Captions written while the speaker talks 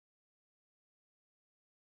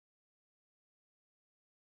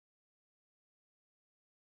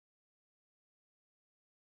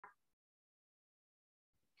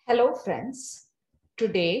Hello friends,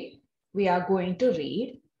 today we are going to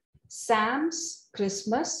read Sam's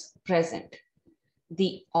Christmas Present.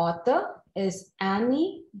 The author is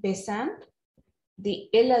Besant. The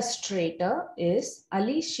illustrator is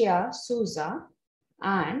Alicia Souza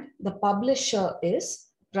and the publisher is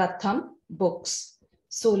Pratham Books.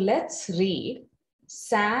 So let's read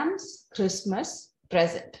Sam's Christmas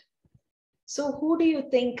Present. So who do you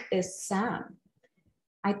think is Sam?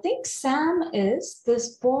 I think Sam is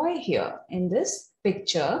this boy here in this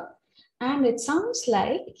picture, and it sounds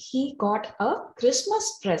like he got a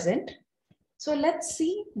Christmas present. So let's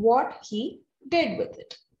see what he did with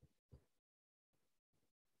it.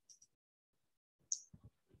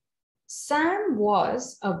 Sam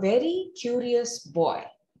was a very curious boy,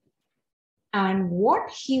 and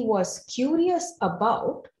what he was curious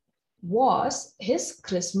about was his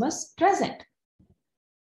Christmas present.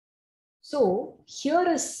 So here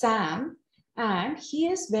is Sam, and he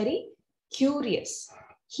is very curious.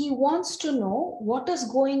 He wants to know what is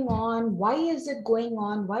going on, why is it going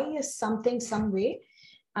on, why is something some way,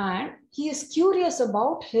 and he is curious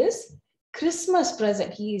about his Christmas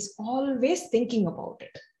present. He is always thinking about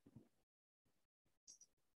it.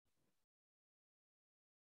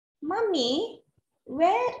 Mummy,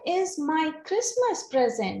 where is my Christmas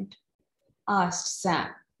present? Asked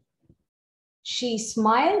Sam. She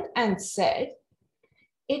smiled and said,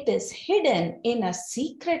 "It is hidden in a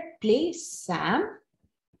secret place, Sam."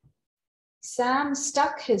 Sam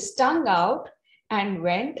stuck his tongue out and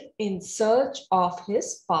went in search of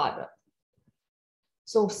his father.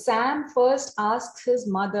 So Sam first asks his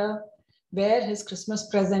mother where his Christmas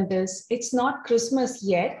present is. It's not Christmas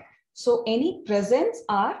yet, so any presents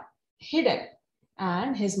are hidden,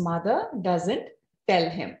 and his mother doesn't tell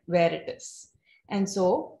him where it is. And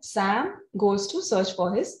so Sam goes to search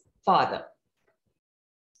for his father.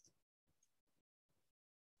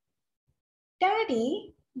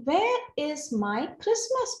 Daddy, where is my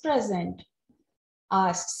Christmas present?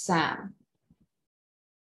 Asked Sam.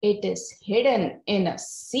 It is hidden in a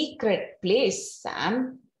secret place,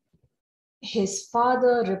 Sam. His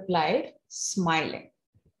father replied, smiling.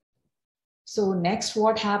 So next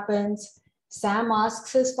what happens? Sam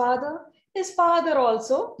asks his father. His father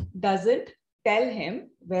also doesn't tell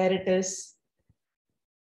him where it is.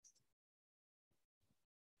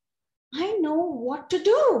 I know what to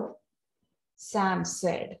do, Sam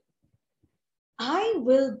said. I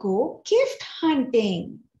will go gift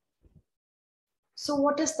hunting. So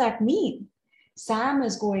what does that mean? Sam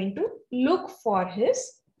is going to look for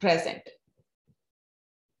his present.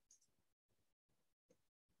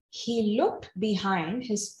 He looked behind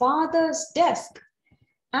his father's desk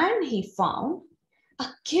and he found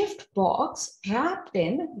a gift box wrapped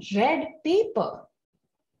in red paper.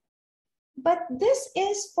 But this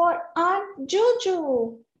is for Aunt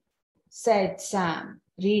Jojo, said Sam,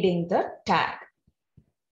 reading the tag.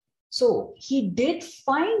 So he did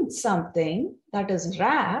find something that is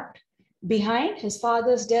wrapped behind his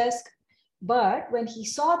father's desk, but when he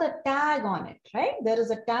saw the tag on it, right? There is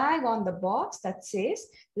a tag on the box that says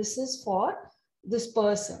this is for this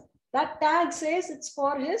person. That tag says it's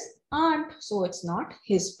for his aunt, so it's not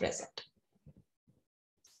his present.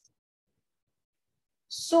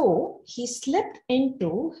 So he slipped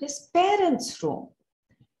into his parents' room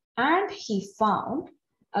and he found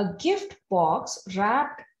a gift box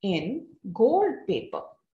wrapped in gold paper.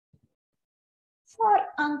 For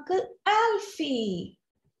Uncle Alfie,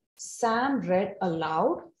 Sam read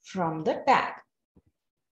aloud from the tag.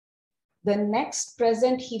 The next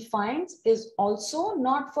present he finds is also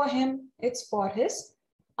not for him, it's for his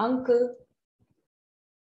uncle.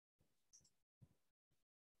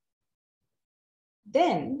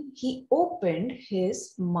 Then he opened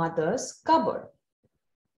his mother's cupboard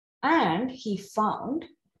and he found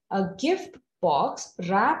a gift box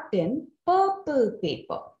wrapped in purple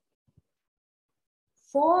paper.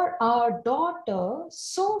 For our daughter,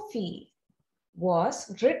 Sophie,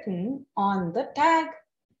 was written on the tag.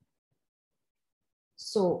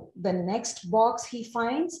 So the next box he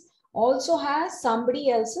finds also has somebody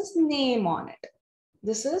else's name on it.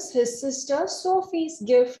 This is his sister Sophie's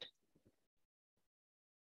gift.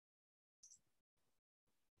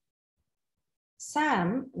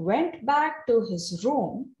 Sam went back to his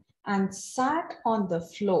room and sat on the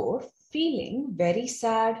floor feeling very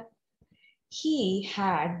sad. He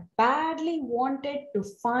had badly wanted to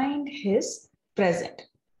find his present.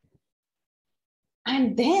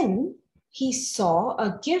 And then he saw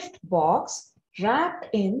a gift box wrapped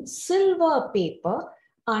in silver paper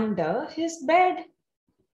under his bed.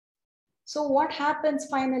 So what happens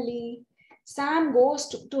finally? Sam goes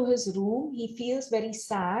to his room. He feels very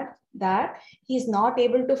sad that he's not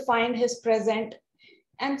able to find his present.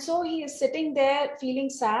 And so he is sitting there feeling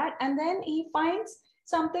sad, and then he finds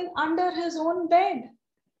something under his own bed.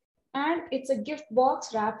 And it's a gift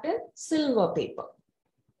box wrapped in silver paper.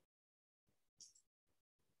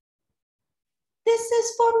 "This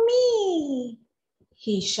is for me,"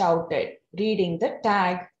 he shouted, reading the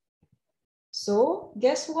tag. So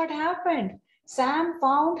guess what happened? Sam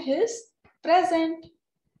found his present.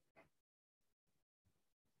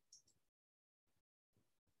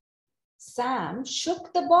 Sam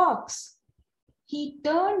shook the box. He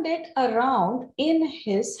turned it around in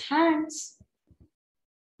his hands.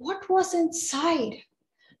 What was inside?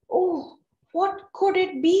 Oh, what could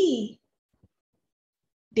it be?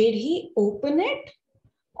 Did he open it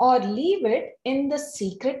or leave it in the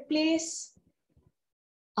secret place?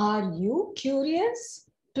 Are you curious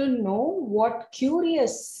to know what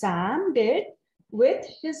curious Sam did with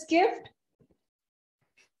his gift?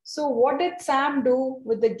 So what did Sam do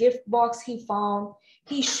with the gift box he found?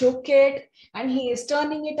 He shook it and he is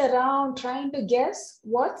turning it around, trying to guess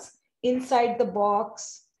what's inside the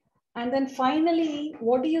box. And then finally,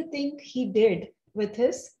 what do you think he did with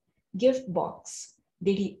his gift box?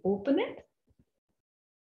 Did he open it?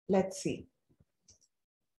 Let's see.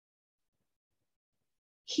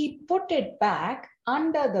 He put it back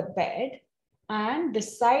under the bed and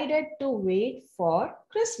decided to wait for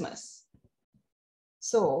Christmas.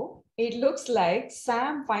 So it looks like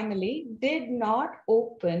Sam finally did not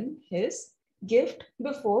open his gift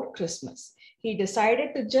before Christmas. He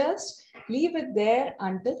decided to just leave it there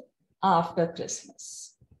until after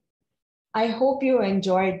Christmas. I hope you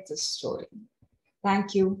enjoyed this story.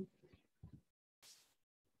 Thank you.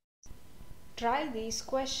 Try these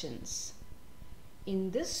questions.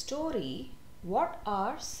 In this story, what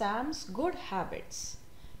are Sam's good habits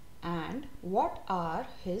and what are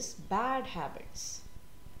his bad habits?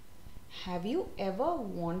 Have you ever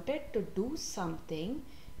wanted to do something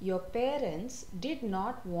your parents did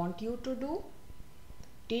not want you to do?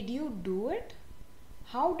 Did you do it?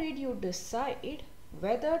 How did you decide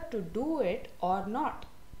whether to do it or not?